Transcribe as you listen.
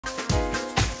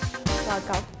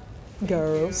Welcome,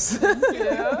 girls.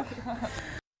 Yeah.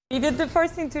 We did the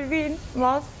first interview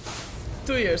last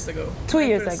 2 years ago. 2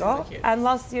 years ago, and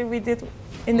last year we did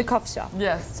in the coffee shop.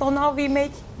 Yes. So now we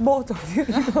make both of you.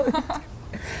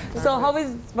 So how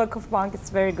is Vakıfbank? It's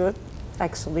very good,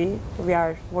 actually. We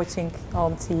are watching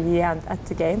on TV and at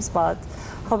the games, but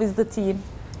how is the team?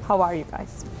 How are you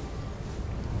guys?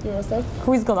 You want to start?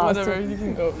 Who is gonna Whatever, answer? you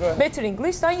can Go ahead. Better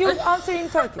English than you answer in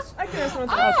Turkish. I can answer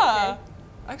Ah!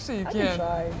 Actually, you I can. can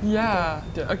try.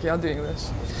 Yeah. Okay, I'll do English.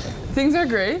 Things are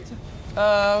great.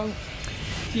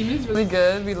 Team is really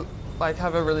good. We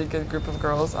have a really good group of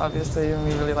girls, obviously, and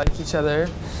we really like each other.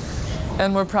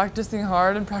 And we're practicing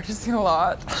hard and practicing a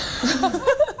lot.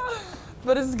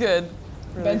 But it's good.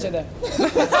 Bence de.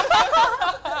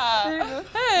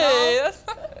 Hey! That's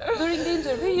During the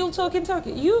interview, you'll talk in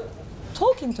Turkish. You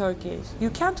talk in Turkish. You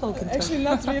can talk in Turkish. Actually,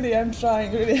 not really. I'm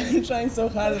trying. Really, I'm trying so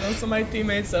hard. And also, my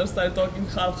teammates are start talking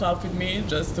half with me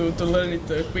just to learn it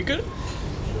quicker.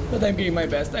 But I'm giving my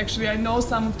best. Actually, I know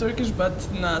some of Turkish, but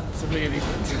not really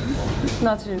good.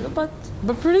 Not really, but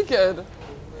pretty good.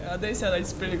 Yeah, they said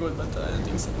it's pretty good, but I don't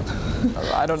think so.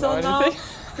 I don't know so now anything.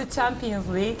 the Champions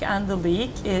League and the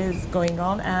league is going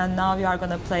on, and now you are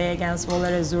going to play against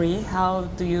Volare Zuri. How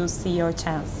do you see your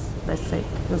chance? Let's say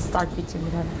we'll start with you,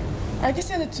 Milena. I can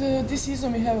say that this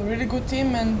season we have a really good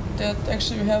team, and that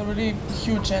actually we have really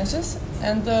huge chances.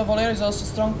 And Volare is also a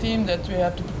strong team that we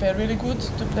have to prepare really good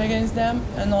to play against them.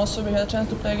 And also we had a chance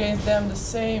to play against them the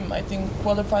same. I think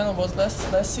quarterfinal was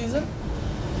last season,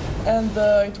 and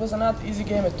it was not easy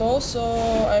game at all. So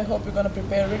I hope we're gonna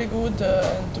prepare really good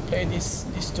and to play these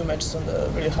two matches on the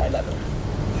really high level.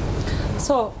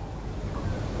 So,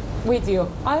 with you,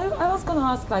 I was gonna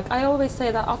ask, I always say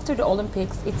that after the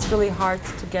Olympics, it's really hard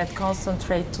to get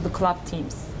concentrate to the club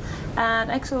teams.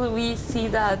 And actually we see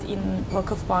that in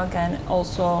Vakıfbank and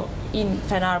also in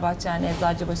Fenerbahçe and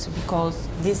Eczacıbaşı, because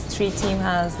this three team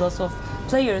has lots of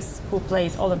players who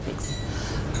played Olympics.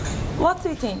 What do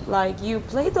you think? You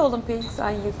played the Olympics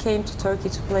and you came to Turkey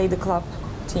to play the club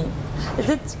team. Is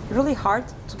it really hard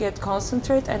to get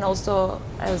concentrate, and also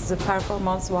as the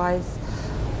performance-wise,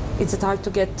 is it hard to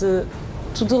get to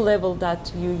the level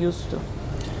that you used to?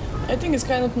 I think it's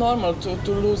kind of normal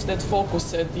to lose that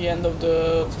focus at the end of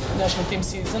the national team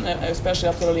season, especially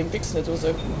after Olympics. That was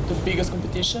the biggest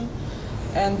competition.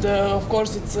 And of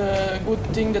course, it's a good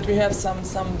thing that we have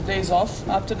some days off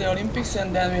after the Olympics,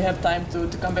 and then we have time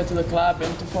to come back to the club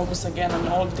and to focus again on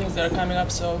all the things that are coming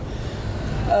up. So,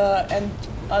 and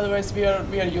otherwise we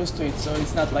are used to it. So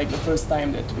it's not like the first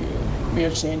time that we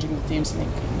are changing the teams in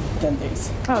 10 days.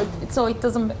 Oh, so it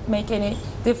doesn't make any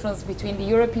difference between the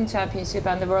European Championship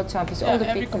and the World Championship? Yeah,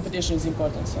 every competition is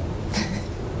important. So.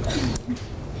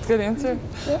 Good answer.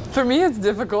 Yeah. For me, it's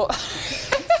difficult.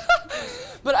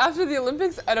 But after the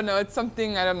Olympics, I don't know, it's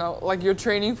something, I don't know, you're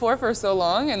training for so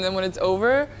long, and then when it's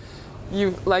over,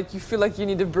 you feel like you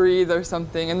need to breathe or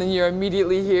something, and then you're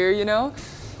immediately here, you know?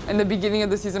 And the beginning of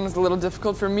the season was a little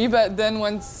difficult for me, but then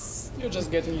once... You're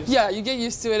just getting used to it. Yeah, you get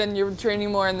used to it and you're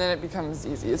training more, and then it becomes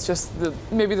easy. It's just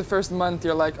maybe the first month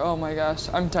you're like, oh my gosh,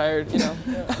 I'm tired, you know?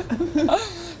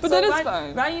 But so that is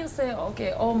fine. When you say,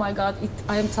 okay, oh my God,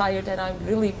 I am tired and I'm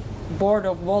really bored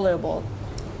of volleyball,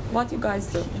 what do you guys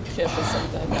do? It happens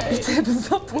sometimes. It happens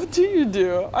sometimes. What do you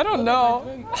do? I don't know.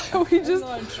 You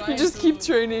just keep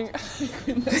training.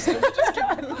 You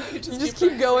just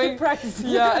keep going. Keep practicing.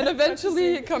 Yeah, and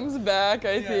eventually it comes back,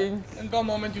 I think. And one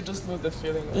moment you just lose that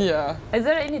feeling. Yeah. Is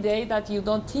there any day that you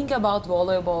don't think about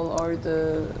volleyball or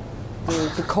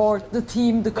the court, the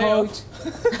team, the coach?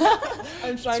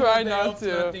 I'm trying not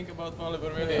to think about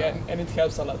volleyball really, and it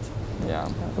helps a lot. Yeah.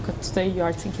 Okay, today you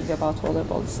are thinking about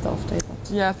volleyball stuff.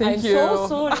 Yeah, thank you. I'm so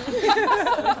sorry.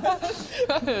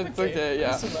 It's okay,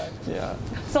 yeah. Yeah.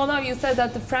 So now you said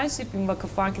that the friendship in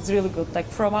Vakıfbank is really good.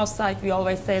 From outside, we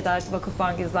always say that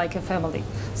Vakıfbank is like a family.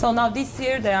 So now this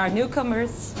year, there are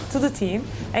newcomers to the team.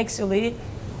 Actually,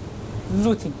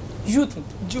 Juting.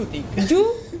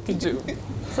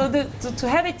 So to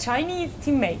have a Chinese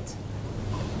teammate.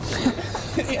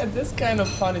 Yeah, this kind of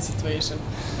funny situation.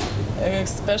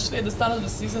 Especially at the start of the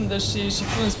season, that she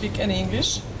couldn't speak any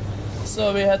English.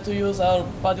 So we had to use our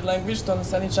body language to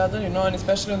understand each other, you know, and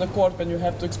especially on the court when you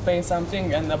have to explain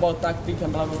something and about tactic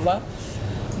and blah, blah, blah.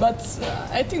 But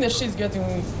I think that she's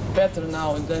getting better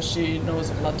now and that she knows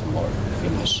a lot more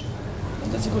English.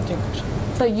 And that's a good thing.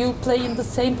 So you play in the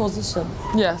same position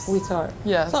with her?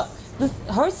 Yes. So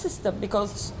her system,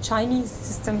 because Chinese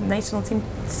system, national team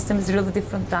system is really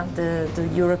different than the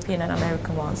European and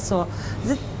American ones. So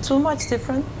is it too much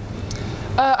different?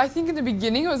 I think in the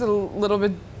beginning it was a little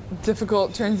bit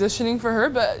difficult transitioning for her,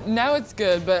 but now it's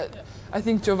good. But I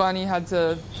think Giovanni had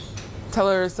to tell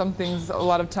her some things a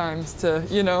lot of times to,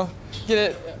 you know,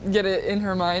 get it in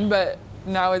her mind. But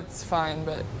now it's fine.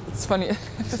 But it's funny.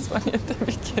 It's funny at the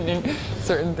beginning,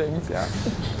 certain things. Yeah.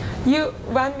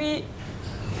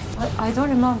 I don't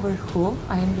remember who.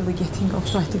 I am really getting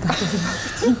off track. I don't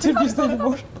remember interviews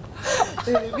anymore.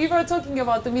 We were talking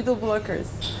about the middle blockers.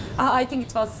 I think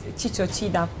it was Chicho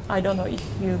Çiğdem. I don't know if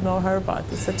you know her, but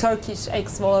it's a Turkish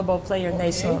ex-volleyball player,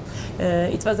 national.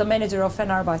 It was a manager of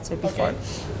Fenerbahçe before.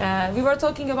 We were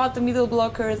talking about the middle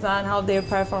blockers and how their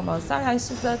performance are. And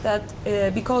she said that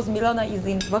because Milana is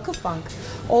in Vakıfbank,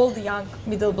 all the young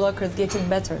middle blockers getting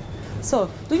better. So,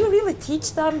 do you really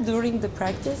teach them during the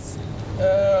practice?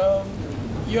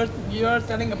 You're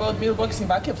telling about middle blockers in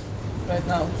Vakıf right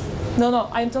now. No,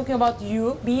 I'm talking about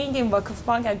you being in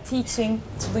Vakıfbank and teaching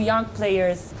to the young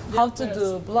players how to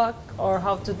do block or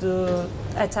how to do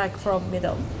attack from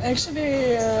middle.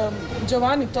 Actually,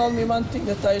 Giovanni told me one thing,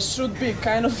 that I should be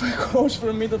kind of a coach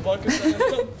for middle blockers. And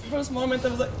the first moment I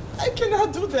was like, I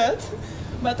cannot do that.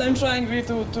 But I'm trying really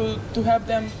to help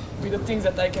them with the things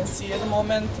that I can see at the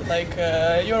moment. Like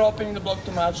you're opening the block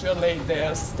too much, you're late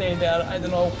there, stay there, I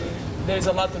don't know. There's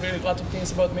a lot of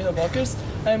things about middle blockers.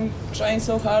 I'm trying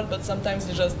so hard, but sometimes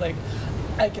it's just like,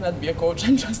 I cannot be a coach,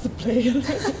 I'm just a player.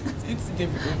 It's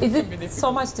difficult. Is it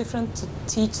so much different to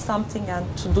teach something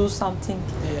and to do something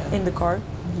in the court?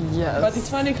 Yes. But it's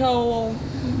funny how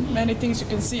many things you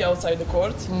can see outside the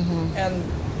court, and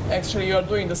actually you're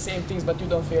doing the same things, but you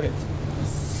don't feel it.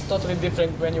 It's totally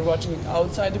different when you're watching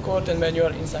outside the court and when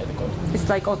you're inside the court. It's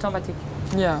like automatic.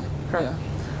 Yeah. Right. Yeah.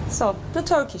 So, the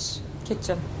Turkish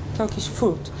kitchen, Turkish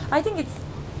food. I think it's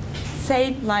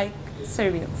same like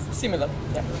Serbians. Similar,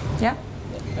 yeah. Yeah?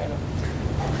 Yeah, kind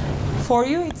of. For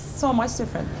you, it's so much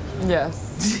different.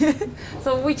 Yes.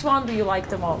 So which one do you like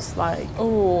the most? Like,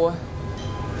 Oh,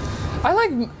 I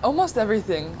like almost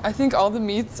everything. I think all the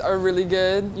meats are really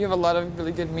good. You have a lot of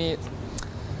really good meat.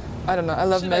 I don't know. I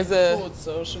love She likes meze. food,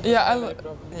 so she Yeah, I doesn't have any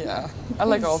problem. Yeah, I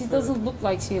like all she food. doesn't look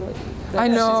like she. I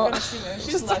know.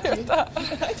 She's lucky.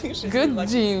 I think she's Good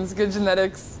lucky. genes, good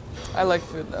genetics. I like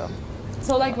food though.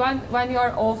 So like when you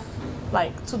are off,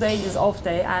 like today is off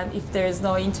day, and if there is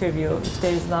no interview, if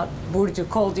there is not Burcu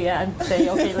called you and say,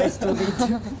 okay, let's do the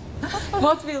interview,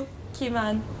 what will Kim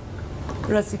and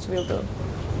Rasic will do?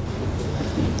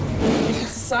 If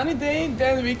it's a sunny day,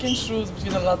 then we can choose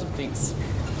between a lot of things.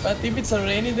 But if it's a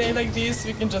rainy day like this,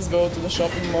 we can just go to the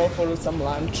shopping mall for some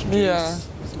lunch. Yeah.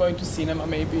 Going to cinema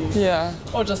maybe. Yeah.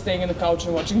 Or just staying on the couch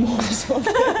and watching movies all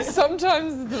day.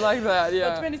 Sometimes it's like that. Yeah.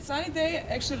 But when it's sunny day,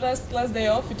 actually last day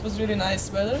off, it was really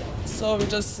nice weather. So we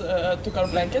just took our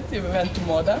blanket, we went to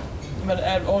Moda,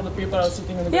 where all the people are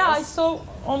sitting on the Yeah, I grass. saw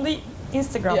on the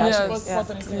Instagram. Yeah, Yes. she was on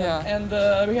Instagram. Yeah.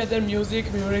 And we had their music,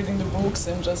 we were reading the books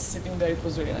and just sitting there, it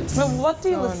was really nice. Well, what do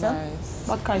you So listen? nice.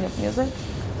 What kind of music?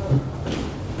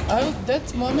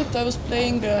 That moment I was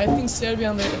playing, I think,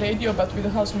 Serbian radio, but with the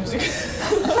house music.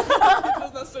 It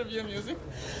was not Serbian music,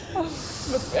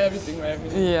 but everything.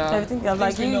 Yeah. Everything. Yeah,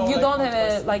 like we you, know, you like, don't have a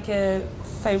podcast. like a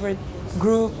favorite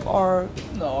group or.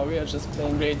 No, we are just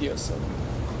playing radio, so.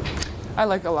 I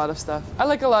like a lot of stuff. I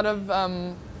like a lot of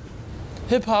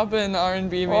hip hop and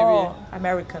R&B maybe. Oh,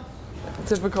 American.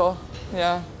 Typical.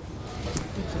 Yeah.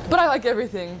 But I like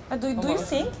everything. Do you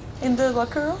sing in the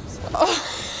locker rooms?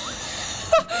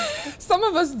 Some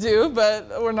of us do, but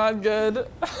we're not good.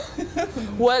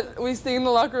 What we sing in the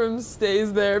locker room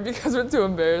stays there because we're too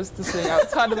embarrassed to sing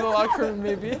outside of the locker room,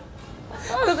 maybe.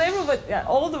 Because everybody, yeah,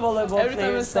 all the volleyball Every time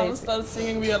when players someone say. starts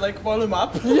singing, we are like volume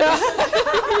up. Yeah.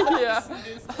 Yeah.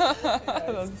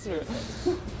 That's true.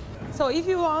 So if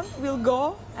you want, we'll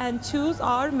go and choose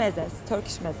our mezes,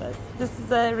 Turkish mezes. This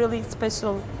is a really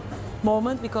special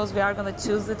moment because we are going to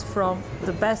choose it from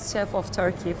the best chef of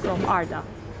Turkey, from Arda.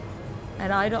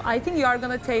 And I think you are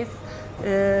going to taste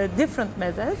different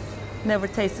mezes, never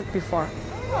tasted before.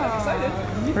 I'm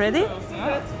excited. Ready?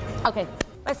 Okay,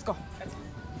 let's go.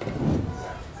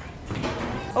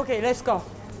 Okay, let's go.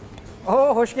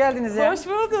 Oh, hoş geldiniz ya. Hoş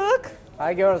bulduk.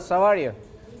 Hi girls, how are you?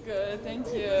 Good, thank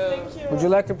you. Would you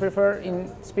like to prefer in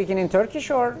speaking in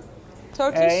Turkish or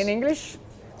Turkish. in English?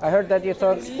 I heard that you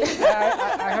talk.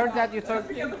 I heard that you talk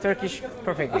Turkish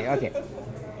perfectly. Okay.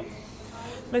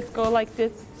 Let's go like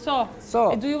this.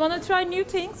 So, do you want to try new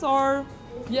things or?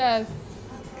 Yes.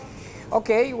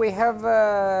 Okay, we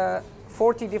have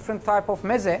 40 different type of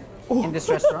meze in this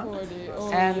restaurant,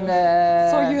 and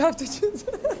So you have to choose.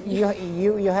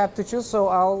 you have to choose. So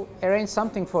I'll arrange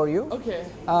something for you. Okay.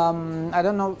 I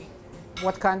don't know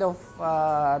what kind of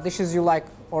dishes you like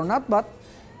or not, but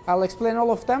I'll explain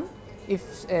all of them. If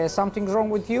something's wrong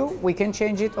with you, we can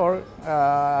change it, or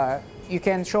you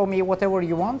can show me whatever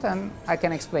you want and I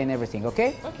can explain everything,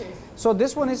 okay? Okay. So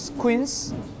this one is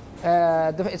quince.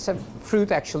 It's a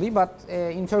fruit actually, but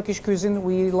in Turkish cuisine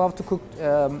we love to cook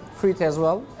fruit as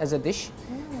well as a dish.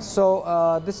 So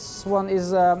this one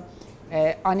is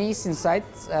anise inside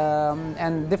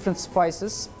and different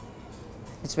spices.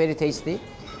 It's very tasty.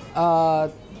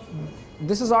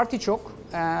 This is artichoke,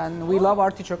 and we love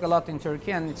artichoke a lot in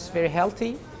Turkey, and it's very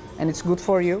healthy and it's good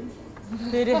for you.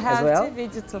 Very healthy well?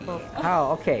 vegetable.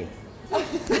 Oh, okay.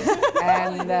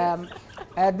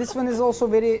 And this one is also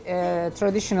very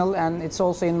traditional, and it's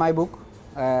also in my book,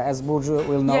 as Burcu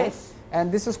will know. Yes.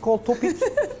 And this is called topik.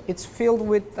 It's filled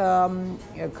with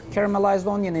caramelized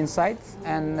onion inside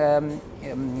and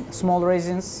small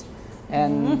raisins.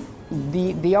 And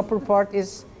the upper part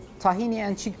is tahini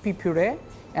and chickpea puree.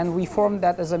 And we form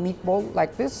that as a meatball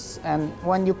like this. And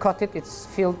when you cut it, it's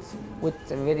filled with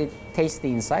very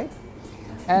tasty inside.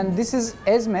 And this is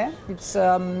ezme. It's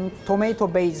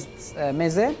tomato-based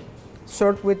meze,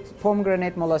 served with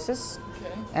pomegranate molasses.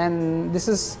 Okay. And this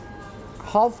is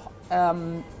half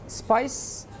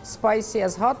spicy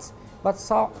as hot, but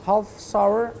half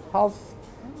sour, half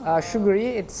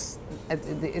sugary.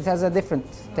 It has a different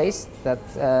taste that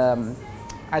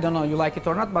I don't know you like it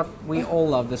or not, but we all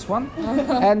love this one.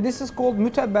 And this is called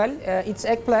mütebbel. It's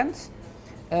eggplant.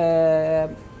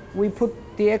 We put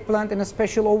the eggplant in a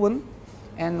special oven,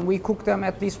 and we cook them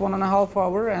at least 1.5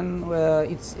 hours, and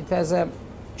it has a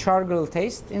char-grill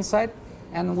taste inside.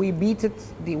 And we beat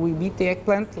the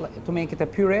eggplant to make it a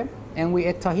puree, and we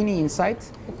add tahini inside,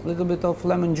 a little bit of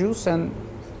lemon juice and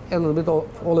a little bit of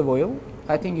olive oil.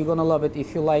 I think you're gonna love it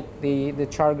if you like the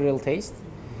char-grill taste.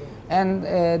 And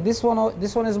this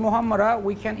one is muhammara.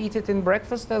 We can eat it in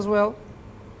breakfast as well.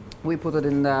 We put it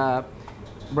in the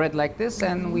bread like this,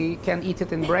 and we can eat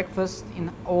it in breakfast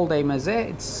in all-day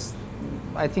meze.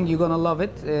 I think you're gonna love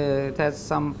it. It has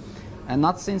some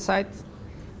nuts inside,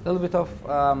 a little bit of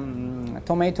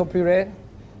tomato puree,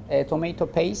 tomato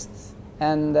paste,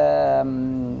 and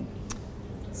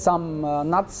some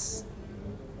nuts.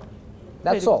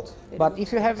 That's all. But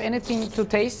if you have anything to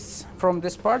taste from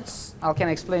these parts, I can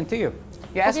explain to you.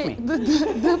 You ask me.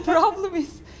 The problem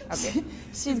is Okay.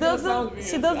 she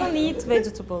doesn't eat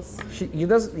vegetables. You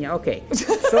doesn't. Yeah. Okay.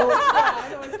 So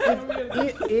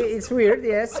it's weird,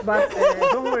 yes, but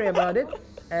don't worry about it.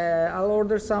 I'll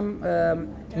order some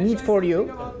meat for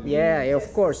you. Yeah,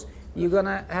 of course. You're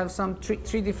gonna have some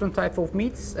three different type of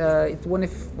meats.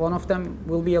 One of them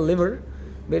will be a liver,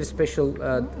 very special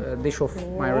dish of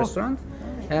my restaurant,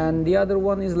 and the other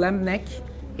one is lamb neck.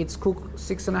 It's cooked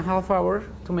 6.5 hours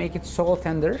to make it so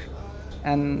tender,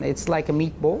 and it's like a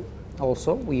meatball.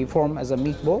 Also, we form as a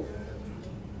meatball.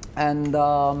 And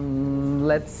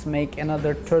let's make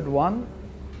another third one.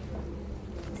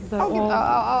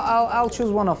 I'll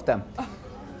choose one of them.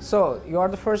 So you are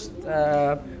the first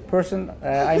person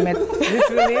I met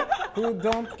literally who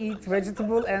don't eat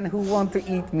vegetable and who want to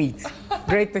eat meat.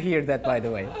 Great to hear that, by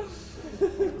the way.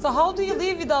 So how do you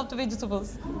live without the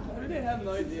vegetables? I really have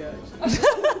no idea.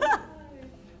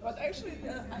 But actually,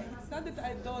 it's not that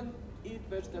I don't eat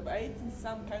vegetable. I eat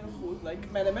some kind of food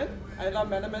like menemen. I love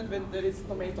menemen when there is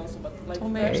tomatoes, but like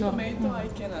fresh tomato I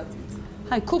cannot eat.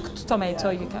 Hi, cooked tomato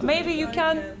you can. Maybe you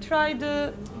can try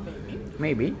the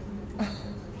Maybe.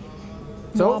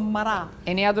 So, muhammara.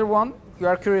 any other one? You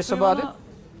are curious about it?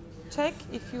 Check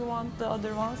if you want the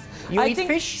other ones. You I eat think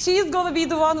fish? she's gonna be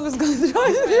the one who's gonna try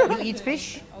it. You eat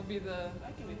fish? I'll be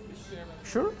I can eat fish here.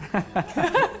 Sure. But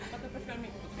I prefer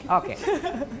meat. Okay.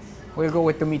 We'll go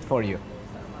with the meat for you.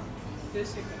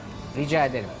 Rica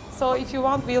ederim. So if you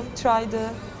want, we'll try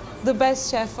the best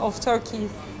chef of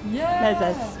Turkey's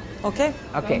mezzes. Okay?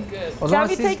 Okay. good. O zaman Can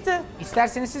we siz take the...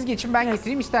 isterseniz siz geçin, ben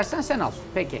getireyim, istersen sen al.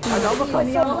 Peki. Hadi al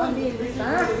bakalım.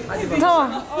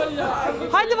 Tamam.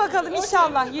 Hadi bakalım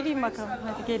inşallah. Yürüyün bakalım.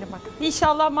 Hadi gelin bakalım.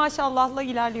 İnşallah maşallahla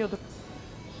ilerliyorduk.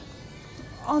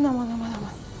 Anam.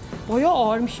 Bayağı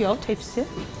ağırmış ya tepsi.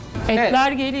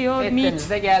 Etler geliyor. Meat. Etleriniz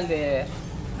de geldi.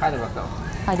 Hadi bakalım.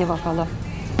 Hadi bakalım.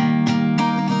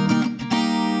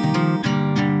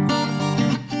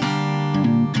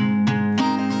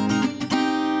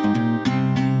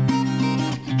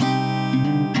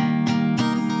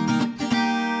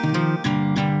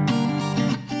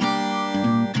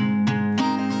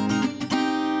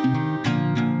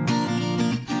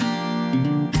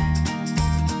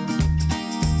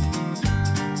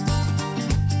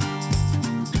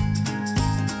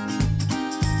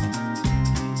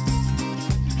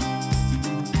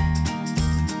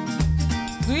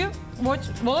 Do you watch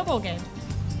volleyball games?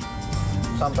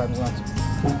 Sometimes not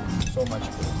so much.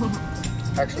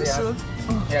 Actually,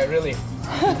 yeah, really.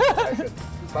 I should.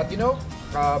 But you know,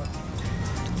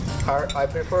 I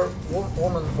prefer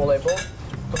women's volleyball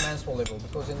to men's volleyball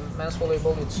because in men's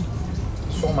volleyball it's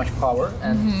so much power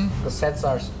and the sets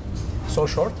are so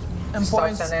short. And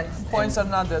points are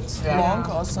not that long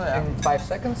also, in 5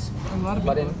 seconds.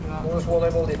 But in women's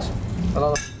volleyball it's a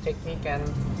lot of technique and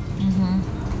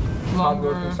hard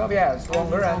work and stuff. Yeah, it's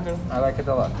longer and I like it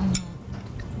a lot.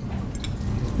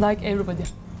 Like everybody.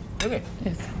 Really?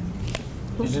 Yes.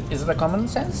 Is it a common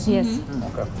sense? Yes.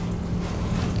 Okay.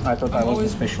 I thought I was the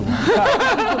special one.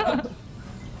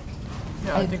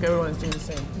 Yeah, I think everyone is doing the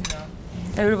same.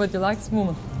 Everybody likes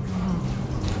women.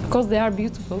 Because they are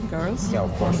beautiful girls Yeah,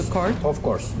 of on course. the court. Of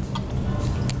course.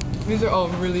 These are all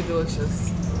really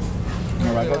delicious.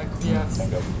 You like it? Yes.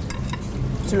 Thank you.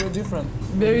 It's really different.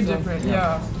 Very different,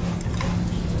 yeah.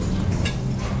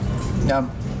 Yeah,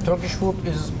 Turkish food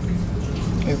is,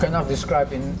 you cannot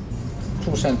describe in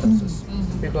 2 sentences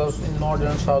because in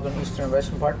northern, southern, eastern,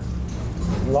 western part,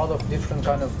 a lot of different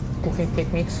kind of cooking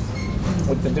techniques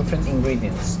with the different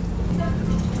ingredients.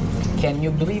 Can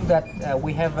you believe that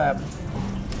we have a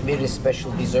very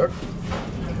special dessert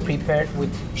prepared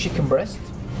with chicken breast?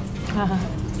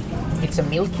 It's a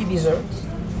milky dessert.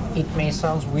 It may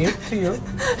sound weird to you,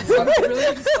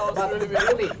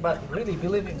 but really,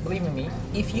 believe me,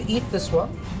 if you eat this one,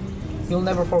 you'll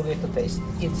never forget the taste.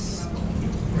 It's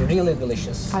really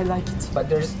delicious. I like it. But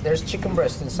there's chicken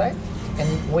breast inside, and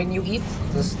when you eat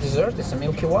this dessert, it's a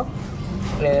milky one.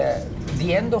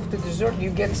 The end of the dessert, you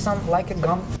get some like a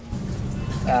gum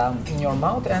in your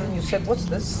mouth, and you said, "What's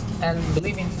this?" And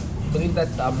believe that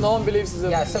No one believes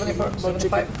it's a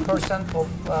 75% of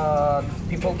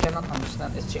people cannot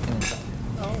understand this chicken inside.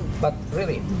 But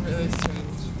really, Really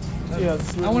strange.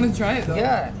 Yes. I want to try it though.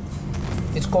 yeah,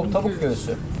 it's called tavuk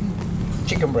göğsü,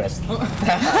 chicken breast.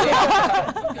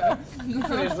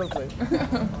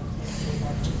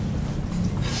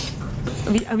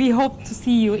 We hope to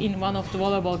see you in one of the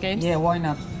volleyball games. Yeah, why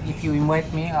not? If you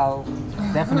invite me, I'll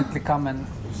definitely come and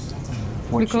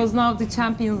watch Because now the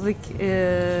Champions League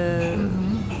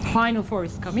Final Four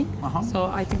is coming. So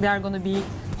I think they are going to be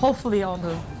hopefully on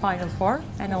the Final Four.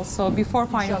 And also before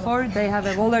Final Four, they have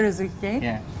a Volleyball League game.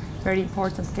 Yeah. Very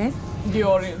important game. The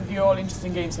all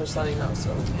interesting games are starting now, so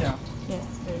Yeah. Yes,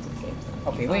 very good game.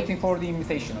 Okay, waiting for the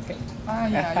invitation, okay?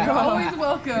 Yeah, you're always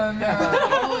welcome. Yeah,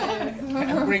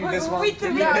 always. Bring this one. With the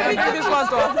this one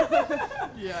too.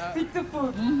 Yeah. with the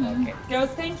food. Okay. Girls,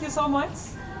 thank you so much.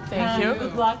 Thank you.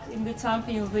 Good luck in the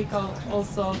Champions League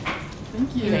also.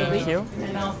 Thank you. Thank you.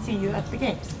 And I'll see you at the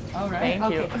games. All right.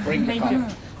 Thank you. Okay. Bring the Thank cup. you.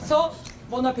 So,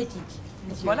 bon appetit.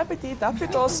 Bon appetit.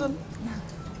 Afiyet olsun.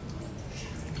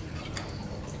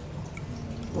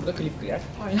 Burada klip girer.